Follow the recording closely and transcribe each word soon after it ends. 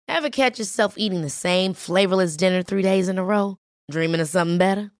Ever catch yourself eating the same flavorless dinner 3 days in a row? Dreaming of something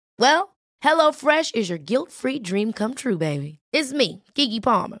better? Well, HelloFresh is your guilt-free dream come true, baby. It's me, Keke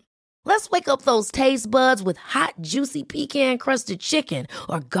Palmer. Let's wake up those taste buds with hot, juicy pecan-crusted chicken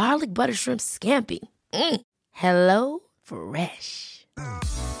or garlic butter shrimp scampi. Hello Fresh.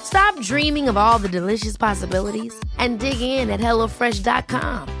 Stop dreaming of all the delicious possibilities and dig in at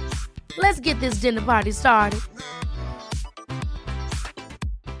HelloFresh.com. Let's get this dinner party started.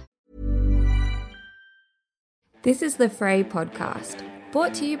 This is the Frey podcast,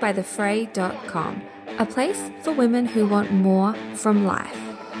 brought to you by thefrey.com, a place for women who want more from life.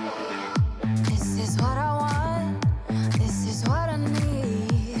 This is what I want, this is what I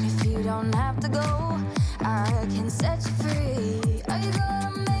need. If you don't have to go, I can set you free. Are you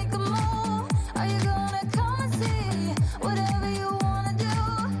gonna make a move? Are you gonna come and see? Whatever you wanna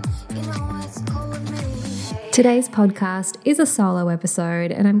do, you know it's cool with me. Today's podcast is a solo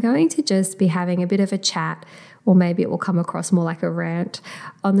episode, and I'm going to just be having a bit of a chat, or maybe it will come across more like a rant,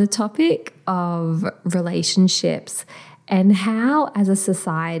 on the topic of relationships and how, as a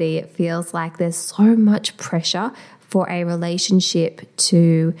society, it feels like there's so much pressure for a relationship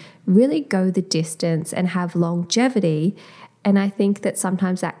to really go the distance and have longevity. And I think that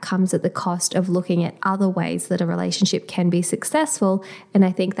sometimes that comes at the cost of looking at other ways that a relationship can be successful. And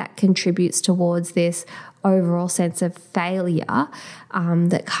I think that contributes towards this overall sense of failure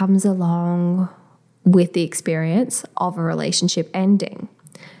that comes along with the experience of a relationship ending.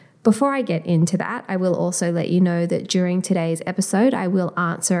 Before I get into that, I will also let you know that during today's episode, I will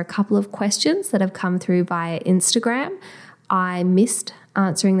answer a couple of questions that have come through via Instagram. I missed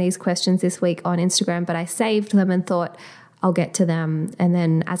answering these questions this week on Instagram, but I saved them and thought I'll get to them. And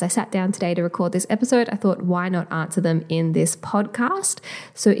then as I sat down today to record this episode, I thought, why not answer them in this podcast?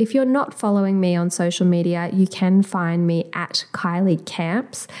 So if you're not following me on social media, you can find me at Kylie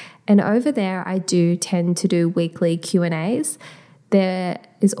Camps. And over there, I do tend to do weekly Q&As. There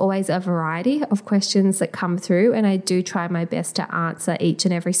is always a variety of questions that come through, and I do try my best to answer each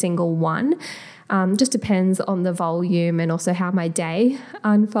and every single one. Just depends on the volume and also how my day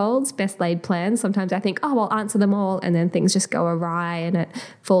unfolds. Best laid plans. Sometimes I think, oh, I'll answer them all, and then things just go awry and it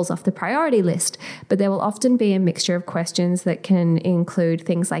falls off the priority list. But there will often be a mixture of questions that can include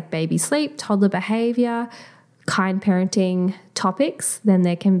things like baby sleep, toddler behavior, kind parenting topics. Then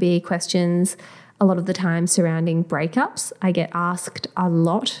there can be questions a lot of the time surrounding breakups. I get asked a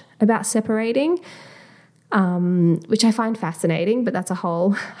lot about separating, which I find fascinating, but that's a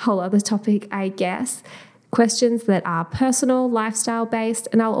whole other topic, I guess. Questions that are personal, lifestyle based,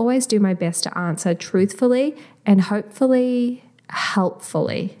 and I'll always do my best to answer truthfully and hopefully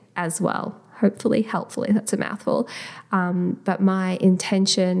helpfully as well. Hopefully helpfully, that's a mouthful. But my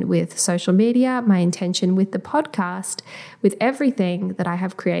intention with social media, my intention with the podcast, with everything that I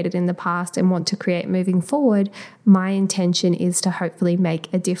have created in the past and want to create moving forward, my intention is to hopefully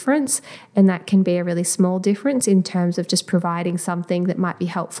make a difference. And that can be a really small difference in terms of just providing something that might be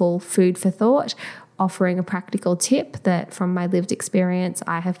helpful, food for thought, offering a practical tip that from my lived experience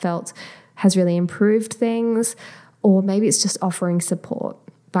I have felt has really improved things, or maybe it's just offering support.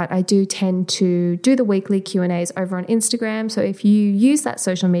 But I do tend to do the weekly Q&As over on Instagram. So if you use that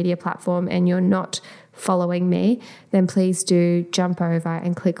social media platform and you're not following me, then please do jump over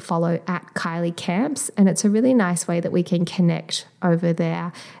and click follow at Kylie Camps. And it's a really nice way that we can connect over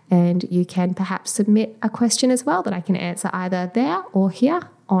there. And you can perhaps submit a question as well that I can answer either there or here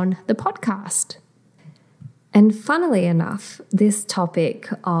on the podcast. And funnily enough, this topic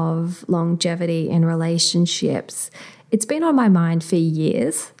of longevity in relationships, it's been on my mind for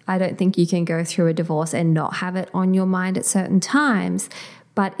years. I don't think you can go through a divorce and not have it on your mind at certain times,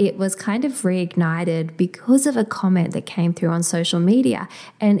 but it was kind of reignited because of a comment that came through on social media.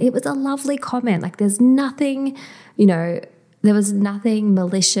 And it was a lovely comment. Like there's nothing, there was nothing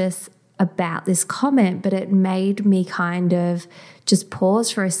malicious about this comment, but it made me kind of just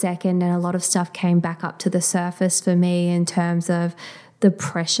pause for a second, and a lot of stuff came back up to the surface for me in terms of the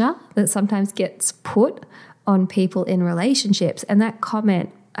pressure that sometimes gets put on people in relationships. And that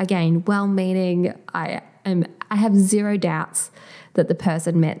comment, again, well-meaning, I have zero doubts that the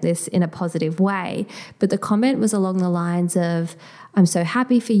person meant this in a positive way, but the comment was along the lines of, I'm so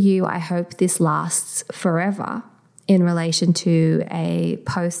happy for you, I hope this lasts forever, in relation to a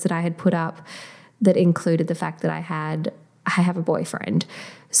post that I had put up that included the fact that I have a boyfriend.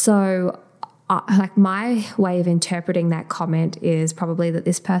 So my way of interpreting that comment is probably that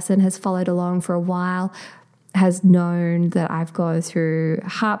this person has followed along for a while, has known that I've gone through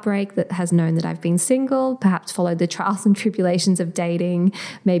heartbreak, that has known that I've been single, perhaps followed the trials and tribulations of dating,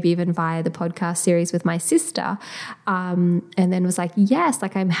 maybe even via the podcast series with my sister, and then was like, yes,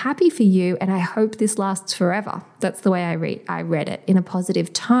 like I'm happy for you and I hope this lasts forever. That's the way I read it, in a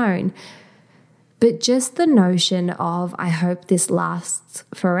positive tone. But just the notion of I hope this lasts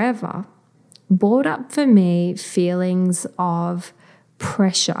forever brought up for me feelings of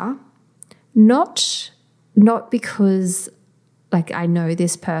pressure, not because like I know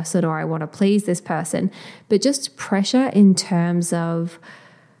this person or I want to please this person, but just pressure in terms of,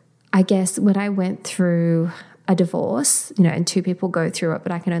 I guess, when I went through a divorce, and two people go through it,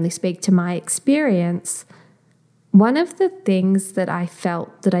 but I can only speak to my experience. One of the things that I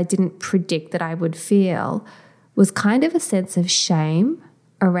felt that I didn't predict that I would feel was kind of a sense of shame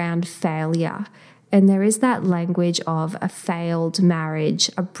around failure. And there is that language of a failed marriage,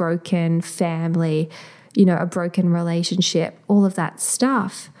 a broken family, a broken relationship, all of that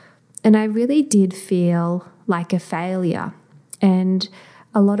stuff. And I really did feel like a failure. And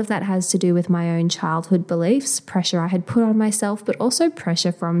a lot of that has to do with my own childhood beliefs, pressure I had put on myself, but also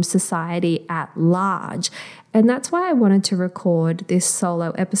pressure from society at large. And that's why I wanted to record this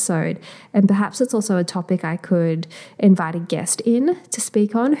solo episode. And perhaps it's also a topic I could invite a guest in to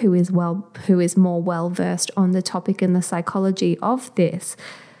speak on who is more well-versed on the topic and the psychology of this.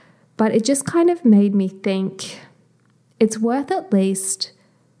 But it just kind of made me think it's worth at least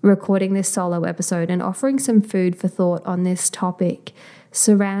recording this solo episode and offering some food for thought on this topic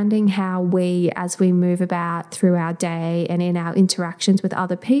surrounding how we, as we move about through our day and in our interactions with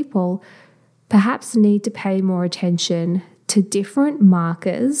other people, perhaps need to pay more attention to different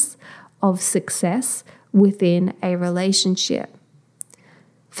markers of success within a relationship.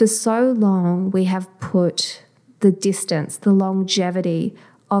 For so long, we have put the distance, the longevity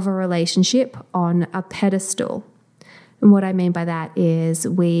of a relationship on a pedestal. And what I mean by that is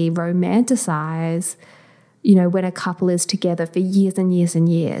we romanticize, when a couple is together for years and years and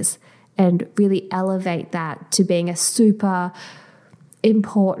years, and really elevate that to being a super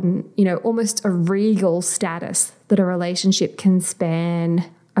important, almost a regal status that a relationship can span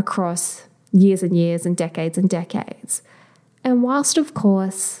across years and years and decades. And whilst, of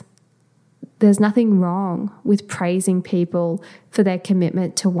course, there's nothing wrong with praising people for their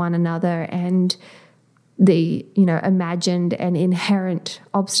commitment to one another and the, imagined and inherent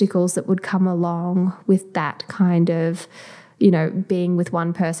obstacles that would come along with that kind of, being with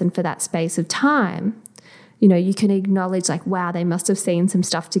one person for that space of time. You can acknowledge like, wow, they must have seen some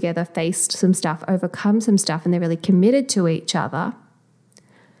stuff together, faced some stuff, overcome some stuff, and they're really committed to each other.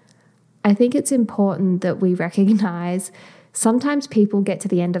 I think it's important that we recognize sometimes people get to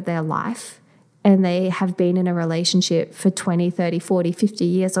the end of their life and they have been in a relationship for 20, 30, 40, 50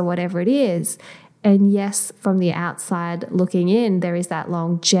 years or whatever it is. And yes, from the outside looking in, there is that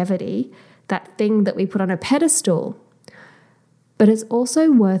longevity, that thing that we put on a pedestal. But it's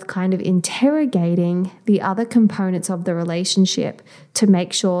also worth kind of interrogating the other components of the relationship to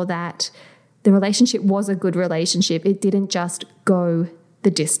make sure that the relationship was a good relationship. It didn't just go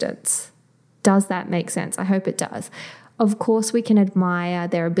the distance. Does that make sense? I hope it does. Of course, we can admire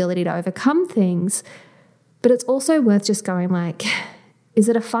their ability to overcome things, but it's also worth just going like, is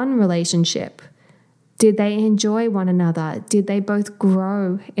it a fun relationship? Did they enjoy one another? Did they both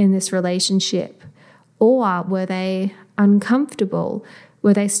grow in this relationship? Or were they uncomfortable?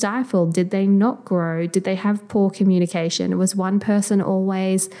 Were they stifled? Did they not grow? Did they have poor communication? Was one person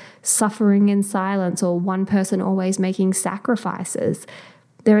always suffering in silence or one person always making sacrifices?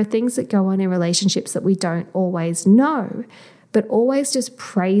 There are things that go on in relationships that we don't always know, but always just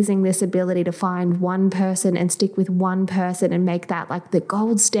praising this ability to find one person and stick with one person and make that like the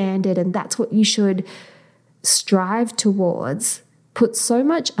gold standard and that's what you should strive towards puts so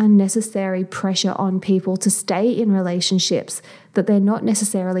much unnecessary pressure on people to stay in relationships that they're not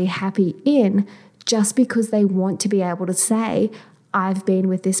necessarily happy in just because they want to be able to say, I've been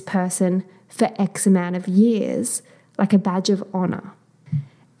with this person for X amount of years, like a badge of honor.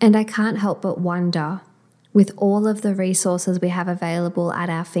 And I can't help but wonder, with all of the resources we have available at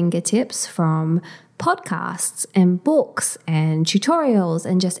our fingertips from podcasts and books and tutorials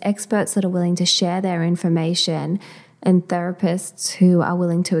and just experts that are willing to share their information and therapists who are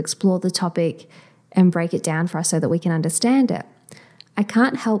willing to explore the topic and break it down for us so that we can understand it, I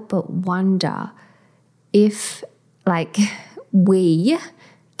can't help but wonder if we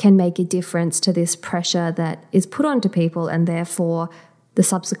can make a difference to this pressure that is put onto people and therefore the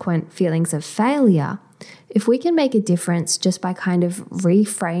subsequent feelings of failure, if we can make a difference just by kind of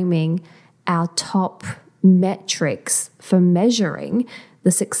reframing our top metrics for measuring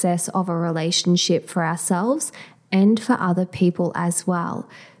the success of a relationship for ourselves and for other people as well.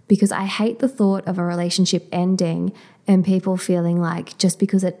 Because I hate the thought of a relationship ending and people feeling like just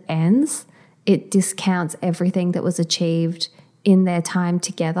because it ends, it discounts everything that was achieved in their time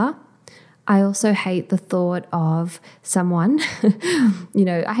together. I also hate the thought of someone,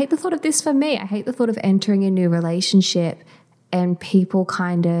 I hate the thought of this for me. I hate the thought of entering a new relationship and people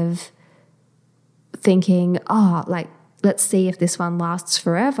kind of thinking, let's see if this one lasts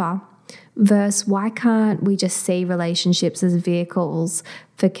forever. Versus, why can't we just see relationships as vehicles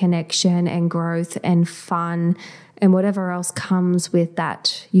for connection and growth and fun and whatever else comes with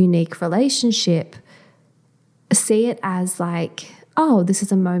that unique relationship? See it as like, this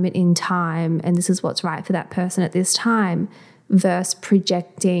is a moment in time and this is what's right for that person at this time, versus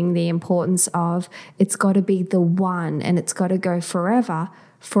projecting the importance of it's got to be the one and it's got to go forever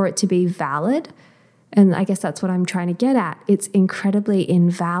for it to be valid. And I guess that's what I'm trying to get at. It's incredibly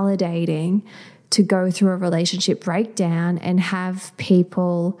invalidating to go through a relationship breakdown and have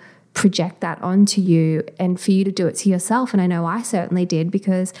people project that onto you and for you to do it to yourself. And I know I certainly did,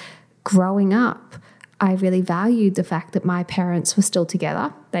 because growing up, I really valued the fact that my parents were still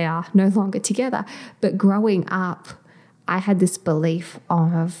together. They are no longer together. But growing up, I had this belief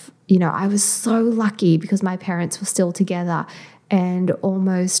of, I was so lucky because my parents were still together, and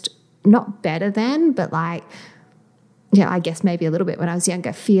almost not better than, but I guess maybe a little bit when I was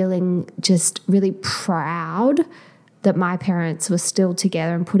younger, feeling just really proud that my parents were still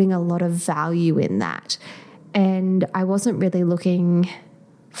together and putting a lot of value in that. And I wasn't really looking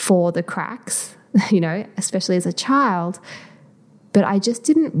for the cracks, especially as a child, but I just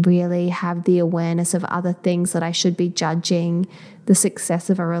didn't really have the awareness of other things that I should be judging the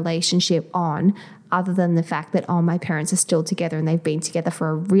success of a relationship on, other than the fact that, my parents are still together and they've been together for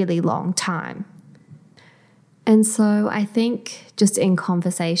a really long time. And so I think just in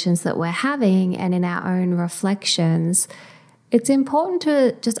conversations that we're having and in our own reflections, it's important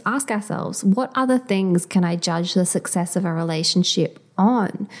to just ask ourselves, what other things can I judge the success of a relationship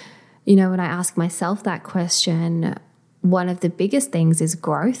on? When I ask myself that question, one of the biggest things is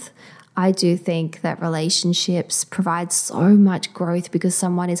growth. I do think that relationships provide so much growth because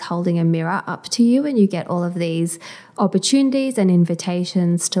someone is holding a mirror up to you and you get all of these opportunities and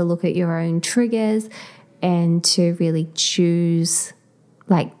invitations to look at your own triggers and to really choose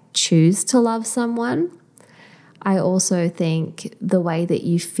to love someone. I also think the way that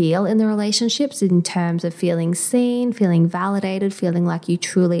you feel in the relationships in terms of feeling seen, feeling validated, feeling like you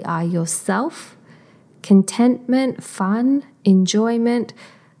truly are yourself, contentment, fun, enjoyment,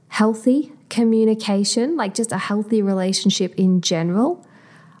 healthy communication, just a healthy relationship in general.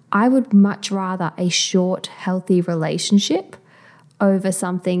 I would much rather a short, healthy relationship over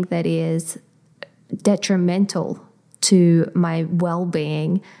something that is detrimental to my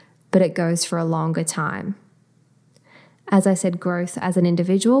well-being, but it goes for a longer time. As I said, growth as an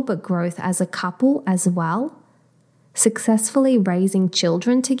individual, but growth as a couple as well. Successfully raising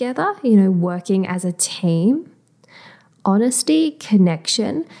children together, working as a team. Honesty,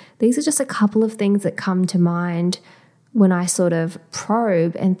 connection. These are just a couple of things that come to mind when I sort of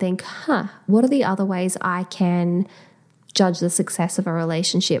probe and think, what are the other ways I can judge the success of a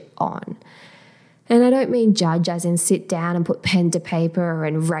relationship on? And I don't mean judge as in sit down and put pen to paper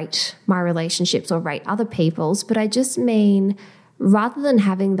and rate my relationships or rate other people's, but I just mean rather than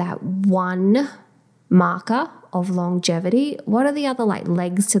having that one marker of longevity, what are the other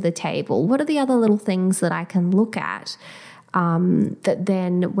legs to the table? What are the other little things that I can look at that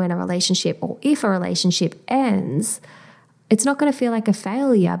then when a relationship or if a relationship ends, it's not going to feel like a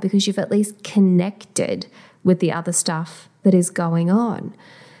failure because you've at least connected with the other stuff that is going on.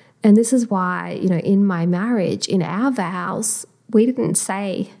 And this is why, in my marriage, in our vows, we didn't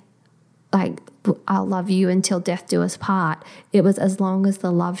say, I'll love you until death do us part. It was as long as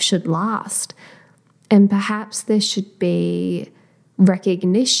the love should last. And perhaps there should be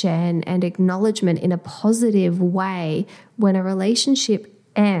recognition and acknowledgement in a positive way when a relationship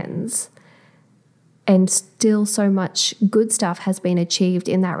ends and still so much good stuff has been achieved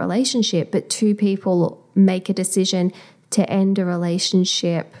in that relationship, but two people make a decision to end a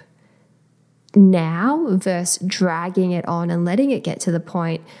relationship now versus dragging it on and letting it get to the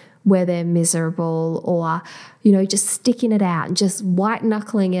point where they're miserable or, just sticking it out and just white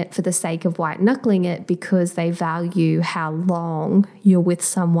knuckling it for the sake of white knuckling it because they value how long you're with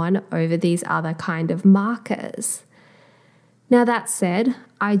someone over these other kind of markers. Now, that said,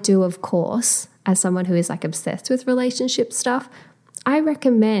 I do, of course, as someone who is obsessed with relationship stuff, I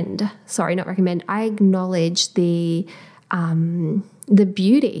acknowledge the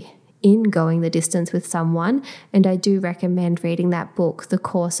beauty in going the distance with someone. And I do recommend reading that book, The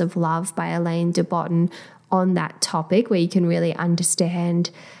Course of Love by Elaine de Botton, on that topic, where you can really understand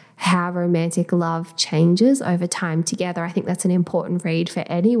how romantic love changes over time together. I think that's an important read for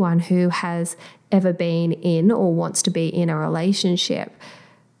anyone who has ever been in or wants to be in a relationship.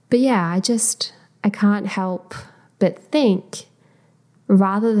 But yeah, I can't help but think,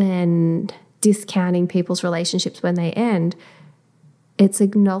 rather than discounting people's relationships when they end, it's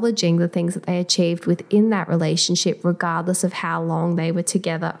acknowledging the things that they achieved within that relationship, regardless of how long they were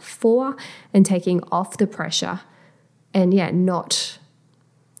together for, and taking off the pressure and not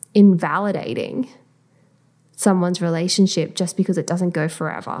invalidating someone's relationship just because it doesn't go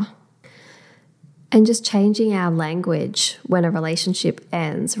forever. And just changing our language when a relationship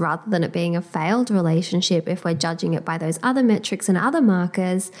ends, rather than it being a failed relationship, if we're judging it by those other metrics and other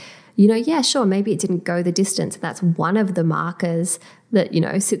markers, sure, maybe it didn't go the distance. That's one of the markers that,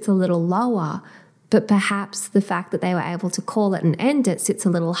 sits a little lower. But perhaps the fact that they were able to call it and end it sits a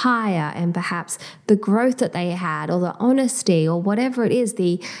little higher, and perhaps the growth that they had, or the honesty, or whatever it is,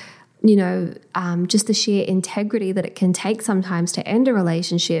 just the sheer integrity that it can take sometimes to end a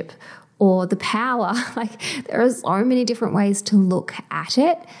relationship, or the power. Like, there are so many different ways to look at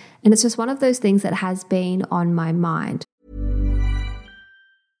it. And it's just one of those things that has been on my mind.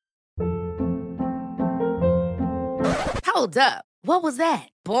 Hold up. What was that?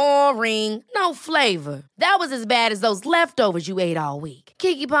 Boring. No flavor. That was as bad as those leftovers you ate all week.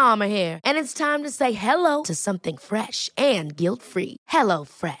 Keke Palmer here. And it's time to say hello to something fresh and guilt-free. Hello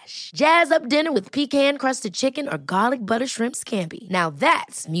Fresh. Jazz up dinner with pecan-crusted chicken or garlic butter shrimp scampi. Now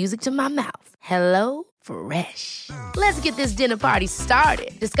that's music to my mouth. Hello Fresh. Let's get this dinner party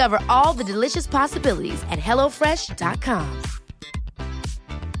started. Discover all the delicious possibilities at hellofresh.com.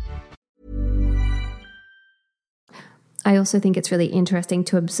 I also think it's really interesting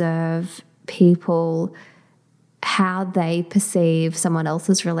to observe people, how they perceive someone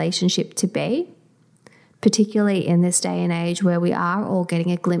else's relationship to be, particularly in this day and age where we are all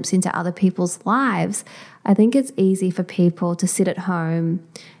getting a glimpse into other people's lives. I think it's easy for people to sit at home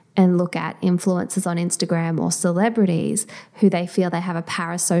and look at influencers on Instagram or celebrities who they feel they have a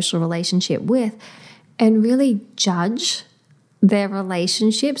parasocial relationship with, and really judge their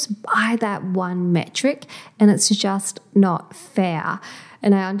relationships by that one metric, and it's just not fair.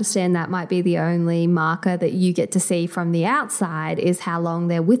 And I understand that might be the only marker that you get to see from the outside, is how long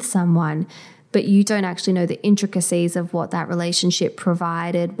they're with someone, but you don't actually know the intricacies of what that relationship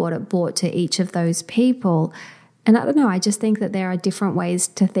provided, what it brought to each of those people. And I don't know, I just think that there are different ways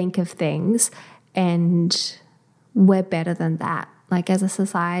to think of things, and we're better than that. Like, as a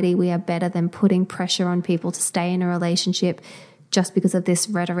society, we are better than putting pressure on people to stay in a relationship just because of this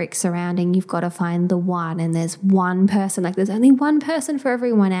rhetoric surrounding you've got to find the one, and there's one person, like there's only one person for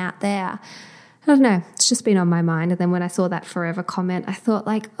everyone out there. I don't know, it's just been on my mind. And then when I saw that forever comment, I thought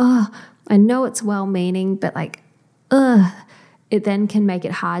I know it's well-meaning, but it then can make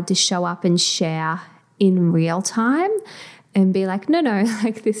it hard to show up and share in real time and be like, no,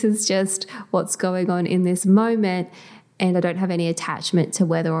 like this is just what's going on in this moment, and I don't have any attachment to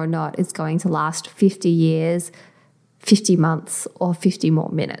whether or not it's going to last 50 years, 50 months, or 50 more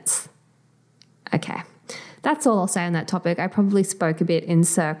minutes. Okay, that's all I'll say on that topic. I probably spoke a bit in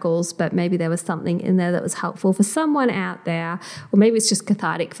circles, but maybe there was something in there that was helpful for someone out there, or maybe it's just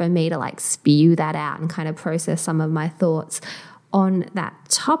cathartic for me to spew that out and kind of process some of my thoughts on that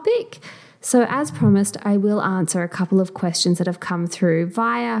topic. So as promised, I will answer a couple of questions that have come through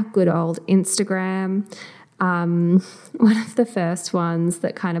via good old Instagram. One of the first ones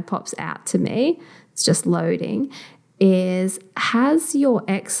that kind of pops out to me, it's just loading, is, has your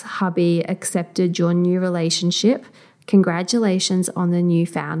ex-hubby accepted your new relationship? Congratulations on the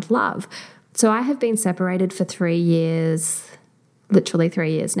newfound love. So I have been separated for 3 years, literally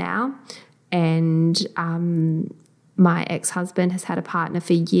 3 years now, and my ex-husband has had a partner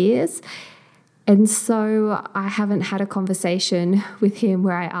for years. And so I haven't had a conversation with him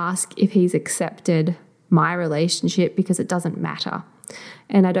where I ask if he's accepted my relationship, because it doesn't matter.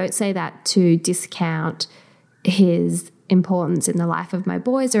 And I don't say that to discount his importance in the life of my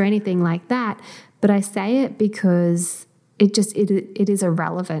boys or anything like that, but I say it because it is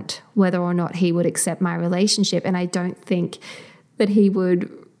irrelevant whether or not he would accept my relationship, and I don't think that he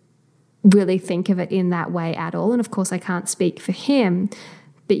would really think of it in that way at all. And of course I can't speak for him,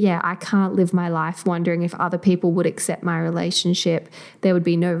 but yeah, I can't live my life wondering if other people would accept my relationship. There would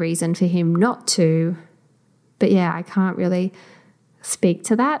be no reason for him not to. But yeah, I can't really speak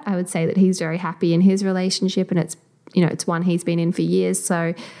to that. I would say that he's very happy in his relationship, and it's one he's been in for years.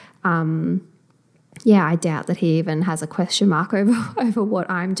 So yeah, I doubt that he even has a question mark over what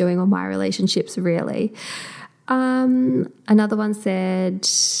I'm doing or my relationships, really. Another one said,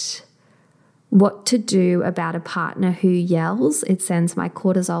 what to do about a partner who yells. It sends my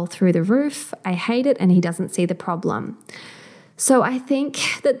cortisol through the roof. I hate it, and he doesn't see the problem. So I think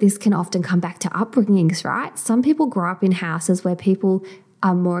that this can often come back to upbringings, right? Some people grow up in houses where people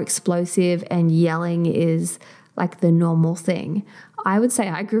are more explosive and yelling is like the normal thing. I would say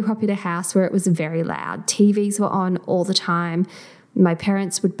I grew up in a house where it was very loud. TVs were on all the time. My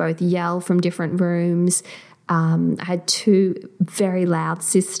parents would both yell from different rooms. I had two very loud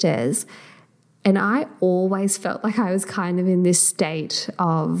sisters, and I always felt like I was kind of in this state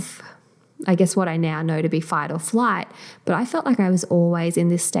of, I guess, what I now know to be fight or flight, but I felt like I was always in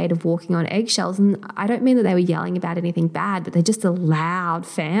this state of walking on eggshells. And I don't mean that they were yelling about anything bad, but they're just a loud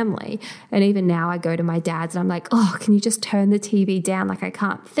family. And even now I go to my dad's and I'm like, oh, can you just turn the TV down? Like, I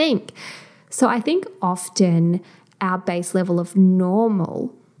can't think. So I think often our base level of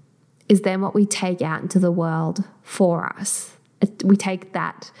normal is then what we take out into the world for us. We take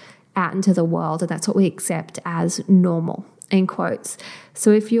that out into the world, and that's what we accept as normal, in quotes.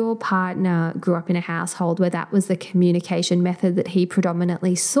 So if your partner grew up in a household where that was the communication method that he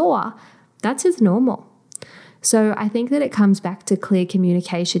predominantly saw, that's his normal. So I think that it comes back to clear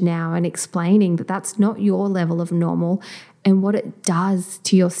communication now and explaining that that's not your level of normal and what it does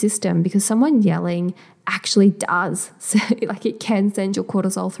to your system, because someone yelling actually does. So, like, it can send your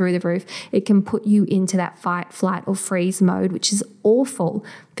cortisol through the roof. It can put you into that fight, flight, or freeze mode, which is awful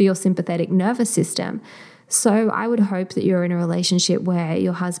for your sympathetic nervous system. So I would hope that you're in a relationship where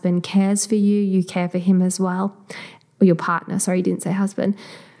your husband cares for you, you care for him as well, or your partner, sorry, you didn't say husband,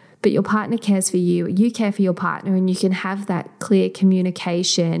 but your partner cares for you, you care for your partner, and you can have that clear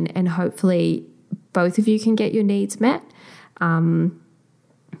communication, and hopefully both of you can get your needs met.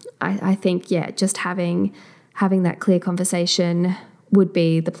 I think, yeah, just having that clear conversation would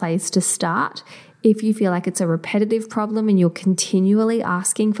be the place to start. If you feel like it's a repetitive problem and you're continually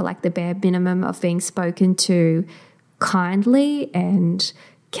asking for like the bare minimum of being spoken to kindly and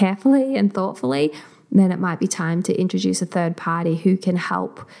carefully and thoughtfully, then it might be time to introduce a third party who can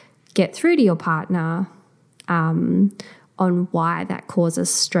help get through to your partner on why that causes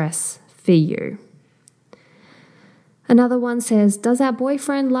stress for you. Another one says, does our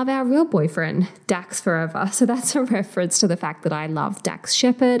boyfriend love our real boyfriend, Dax Forever? So that's a reference to the fact that I love Dax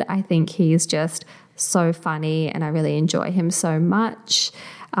Shepard. I think he is just so funny and I really enjoy him so much.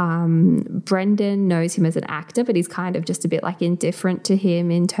 Brendan knows him as an actor, but he's kind of just a bit like indifferent to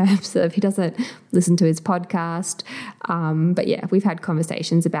him in terms of he doesn't listen to his podcast. But yeah, we've had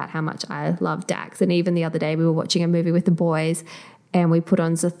conversations about how much I love Dax. And even the other day we were watching a movie with the boys and we put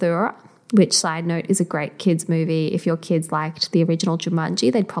on Zathura, which, side note, is a great kids movie. If your kids liked the original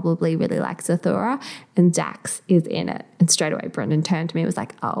Jumanji, they'd probably really like Zathura, and Dax is in it. And straight away Brendan turned to me and was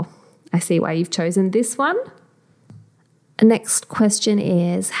like, oh, I see why you've chosen this one. The next question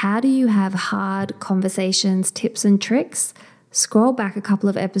is, how do you have hard conversations, tips and tricks? Scroll back a couple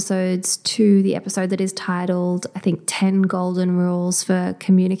of episodes to the episode that is titled, I think, 10 Golden Rules for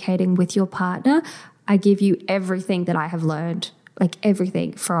Communicating with Your Partner. I give you everything that I have learned, like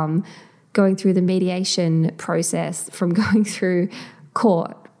everything from going through the mediation process, from going through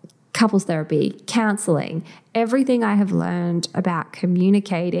court, couples therapy, counseling, everything I have learned about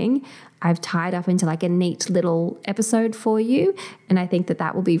communicating, I've tied up into like a neat little episode for you. And I think that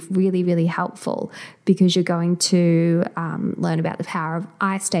that will be really, really helpful because you're going to learn about the power of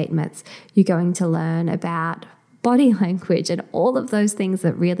I statements. You're going to learn about body language and all of those things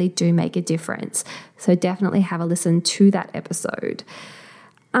that really do make a difference. So definitely have a listen to that episode.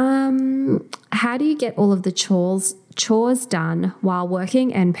 How do you get all of the chores done while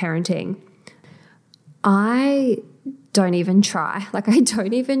working and parenting? I don't even try. Like, I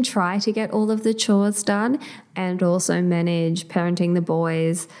don't even try to get all of the chores done and also manage parenting the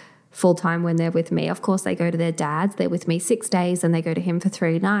boys full-time when they're with me. Of course, they go to their dads. They're with me 6 days and they go to him for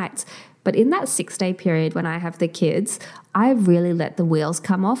 3 nights. But in that 6-day period when I have the kids, I really let the wheels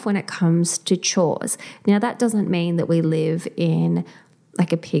come off when it comes to chores. Now, that doesn't mean that we live in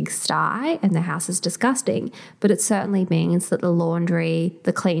like a pigsty and the house is disgusting, but it certainly means that the laundry,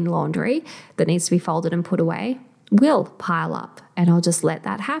 the clean laundry that needs to be folded and put away will pile up, and I'll just let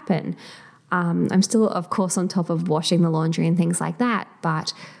that happen. I'm still, of course, on top of washing the laundry and things like that,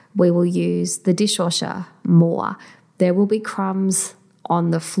 but we will use the dishwasher more. There will be crumbs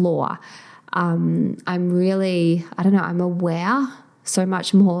on the floor. I'm aware so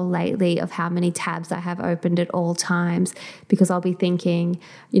much more lately of how many tabs I have opened at all times, because I'll be thinking,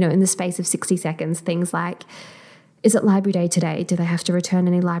 in the space of 60 seconds, things like, Is it library day today? Do they have to return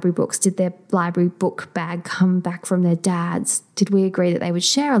any library books? Did their library book bag come back from their dad's? Did we agree that they would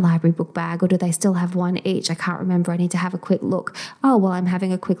share a library book bag, or do they still have one each? I can't remember. I need to have a quick look. Oh, well, I'm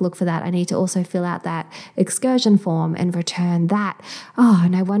having a quick look for that. I need to also fill out that excursion form and return that. Oh,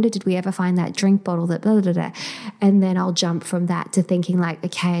 and I wonder, did we ever find that drink bottle that blah, blah, blah, blah. And then I'll jump from that to thinking like,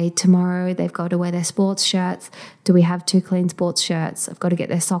 okay, tomorrow they've got to wear their sports shirts. Do we have 2 clean sports shirts? I've got to get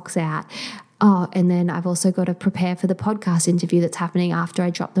their socks out. Oh, and then I've also got to prepare for the podcast interview that's happening after I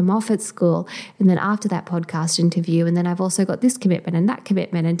drop them off at school. And then after that podcast interview, and then I've also got this commitment and that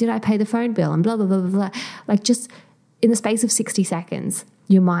commitment. And did I pay the phone bill and blah, blah, blah, blah, blah. Like just in the space of 60 seconds,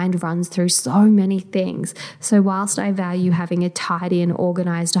 your mind runs through so many things. So whilst I value having a tidy and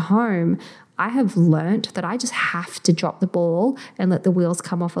organized home, I have learnt that I just have to drop the ball and let the wheels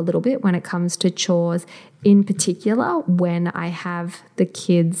come off a little bit when it comes to chores, in particular when I have the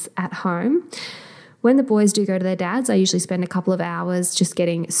kids at home. When the boys do go to their dads, I usually spend a couple of hours just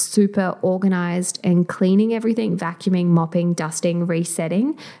getting super organized and cleaning everything, vacuuming, mopping, dusting,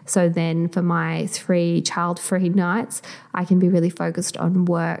 resetting. So then for my 3 child-free nights, I can be really focused on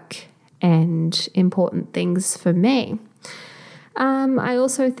work and important things for me. I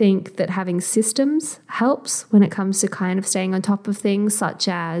also think that having systems helps when it comes to kind of staying on top of things, such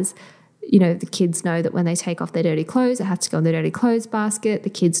as, you know, the kids know that when they take off their dirty clothes, it has to go in the dirty clothes basket. The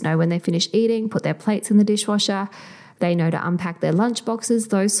kids know when they finish eating, put their plates in the dishwasher. They know to unpack their lunch boxes.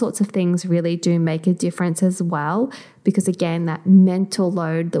 Those sorts of things really do make a difference as well, because again, that mental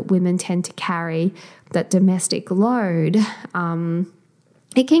load that women tend to carry, that domestic load,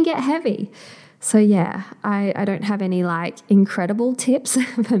 it can get heavy. So yeah, I don't have any like incredible tips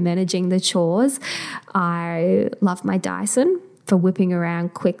for managing the chores. I love my Dyson for whipping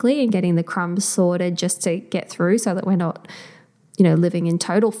around quickly and getting the crumbs sorted just to get through so that we're not, you know, living in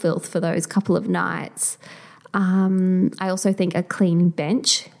total filth for those couple of nights. I also think a clean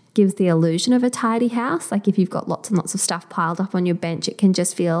bench gives the illusion of a tidy house. Like if you've got lots and lots of stuff piled up on your bench, it can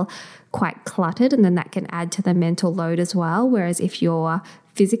just feel quite cluttered, and then that can add to the mental load as well. Whereas if your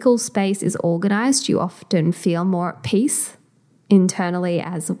physical space is organized, you often feel more at peace internally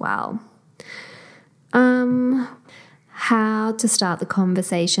as well. How to start the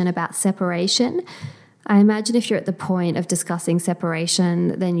conversation about separation. I imagine if you're at the point of discussing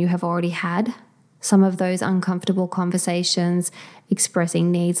separation, then you have already had some of those uncomfortable conversations,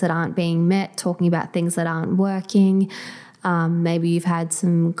 expressing needs that aren't being met, talking about things that aren't working. Maybe you've had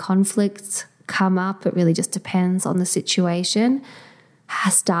some conflicts come up. It really just depends on the situation.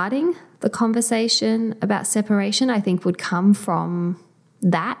 Starting the conversation about separation, I think, would come from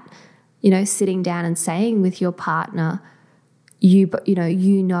that, you know, sitting down and saying with your partner, you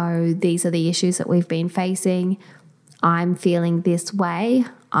know, these are the issues that we've been facing. I'm feeling this way.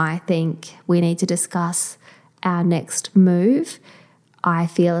 I think we need to discuss our next move. I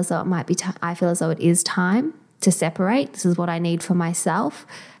feel as though it is time to separate. This is what I need for myself.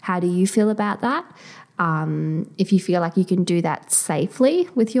 How do you feel about that? If you feel like you can do that safely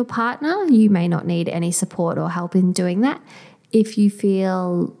with your partner, you may not need any support or help in doing that. If you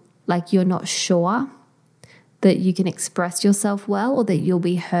feel like you're not sure that you can express yourself well, or that you'll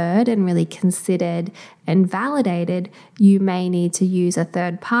be heard and really considered and validated, you may need to use a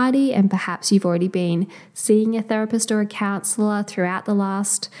third party, and perhaps you've already been seeing a therapist or a counselor throughout the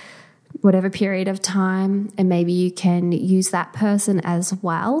last whatever period of time, and maybe you can use that person as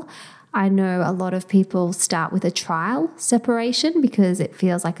well. I know a lot of people start with a trial separation because it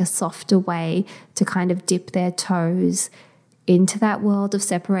feels like a softer way to kind of dip their toes into that world of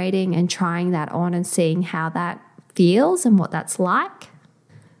separating and trying that on and seeing how that feels and what that's like.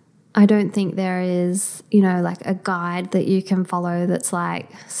 I don't think there is, you know, like a guide that you can follow that's like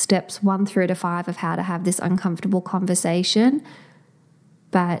steps 1 through to 5 of how to have this uncomfortable conversation,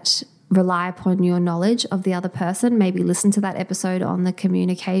 but rely upon your knowledge of the other person. Maybe listen to that episode on the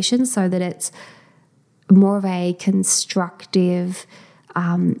communication so that it's more of a constructive,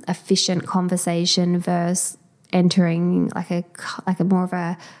 efficient conversation versus entering like a more of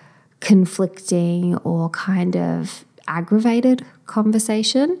a conflicting or kind of aggravated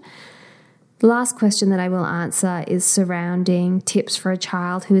conversation. The last question that I will answer is surrounding tips for a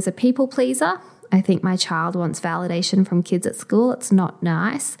child who is a people pleaser. I think my child wants validation from kids at school. It's not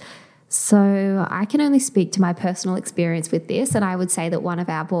nice. So I can only speak to my personal experience with this, and I would say that one of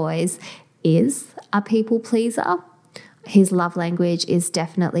our boys is a people pleaser. His love language is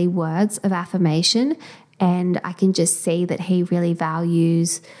definitely words of affirmation, and I can just see that he really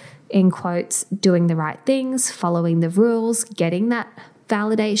values, in quotes, doing the right things, following the rules, getting that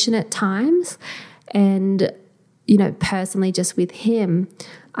validation at times. And, personally just with him,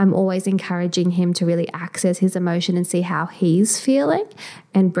 I'm always encouraging him to really access his emotion and see how he's feeling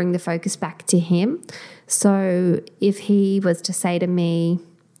and bring the focus back to him. So if he was to say to me,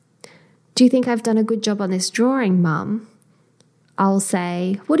 "Do you think I've done a good job on this drawing, Mum?" I'll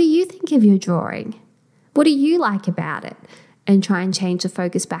say, "What do you think of your drawing? What do you like about it?" And try and change the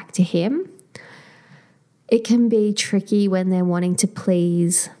focus back to him. It can be tricky when they're wanting to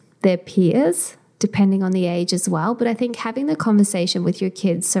please their peers, depending on the age as well. But I think having the conversation with your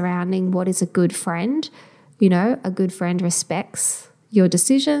kids surrounding what is a good friend, a good friend respects your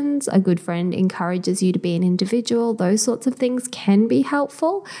decisions, a good friend encourages you to be an individual, those sorts of things can be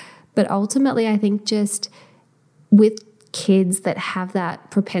helpful. But ultimately, I think just with kids that have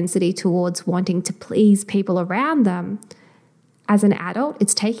that propensity towards wanting to please people around them, as an adult,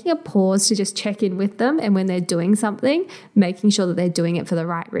 it's taking a pause to just check in with them, and when they're doing something, making sure that they're doing it for the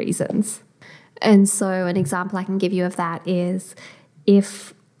right reasons. And so an example I can give you of that is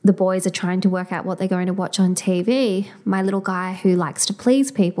if the boys are trying to work out what they're going to watch on TV, my little guy who likes to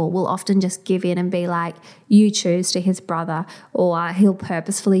please people will often just give in and be like, "You choose," to his brother, or he'll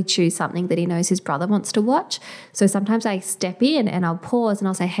purposefully choose something that he knows his brother wants to watch. So sometimes I step in and I'll pause and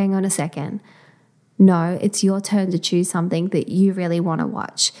I'll say, "Hang on a second. No, it's your turn to choose something that you really want to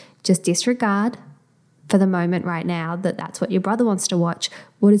watch. Just disregard for the moment right now that that's what your brother wants to watch.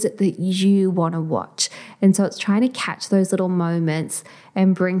 What is it that you want to watch?" And so it's trying to catch those little moments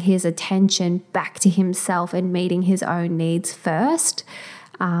and bring his attention back to himself and meeting his own needs first.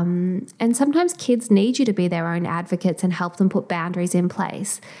 And sometimes kids need you to be their own advocates and help them put boundaries in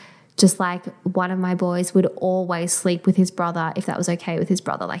place. Just like one of my boys would always sleep with his brother if that was okay with his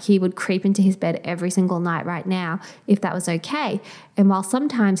brother. Like he would creep into his bed every single night right now if that was okay. And while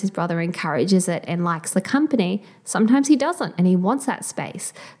sometimes his brother encourages it and likes the company, sometimes he doesn't and he wants that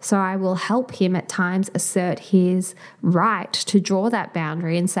space. So I will help him at times assert his right to draw that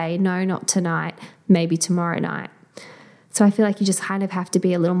boundary and say, "No, not tonight, maybe tomorrow night." So I feel like you just kind of have to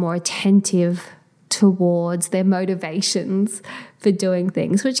be a little more attentive towards their motivations for doing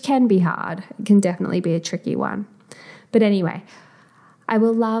things, which can be hard. It can definitely be a tricky one. But anyway, I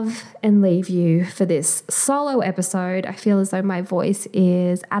will love and leave you for this solo episode. I feel as though my voice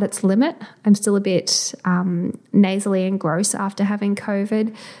is at its limit. I'm still a bit nasally and gross after having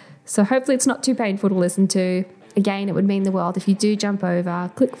COVID. So hopefully it's not too painful to listen to. Again, it would mean the world if you do jump over,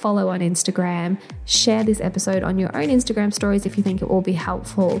 click follow on Instagram, share this episode on your own Instagram stories if you think it will be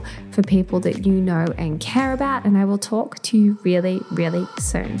helpful for people that you know and care about. And I will talk to you really, really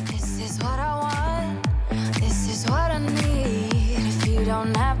soon. This is what I want. This is what I need. If you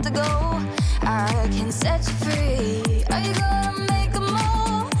don't have to go, I can set you free. Are you gonna make a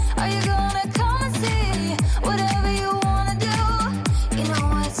move? Are you gonna come and see? Whatever you wanna do, you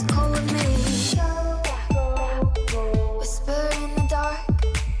know it's cool with me. Whisper in the dark.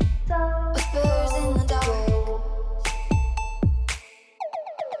 Whispers in the dark.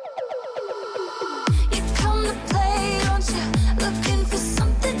 You come to play, don't you? Looking for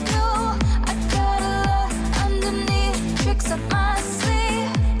something new. I got a lot underneath, tricks up my sleeve.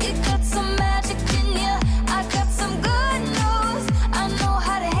 You got some magic in you, I got some good news. I know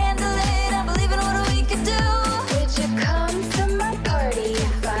how to handle it, I believe in what we can do. Would you come to my party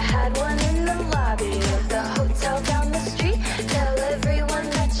if I had one in the lobby of the hotel down the street? Tell everyone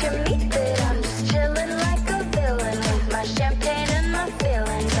that you meet that I'm just chilling like a villain with my champagne and my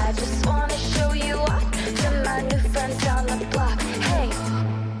feelings. I just wanna show you off to my new friends on the block. Hey,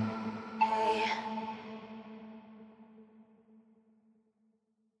 hey.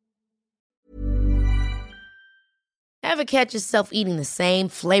 Ever catch yourself eating the same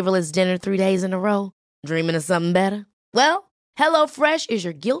flavorless dinner 3 days in a row? Dreaming of something better? Well, HelloFresh is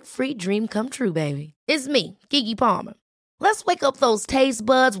your guilt-free dream come true, baby. It's me, Keke Palmer. Let's wake up those taste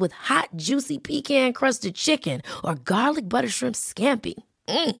buds with hot, juicy pecan-crusted chicken or garlic butter shrimp scampi.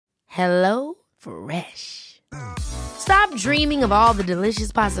 Hello Fresh. Stop dreaming of all the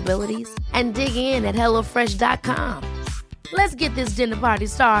delicious possibilities and dig in at HelloFresh.com. Let's get this dinner party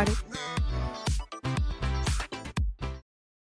started.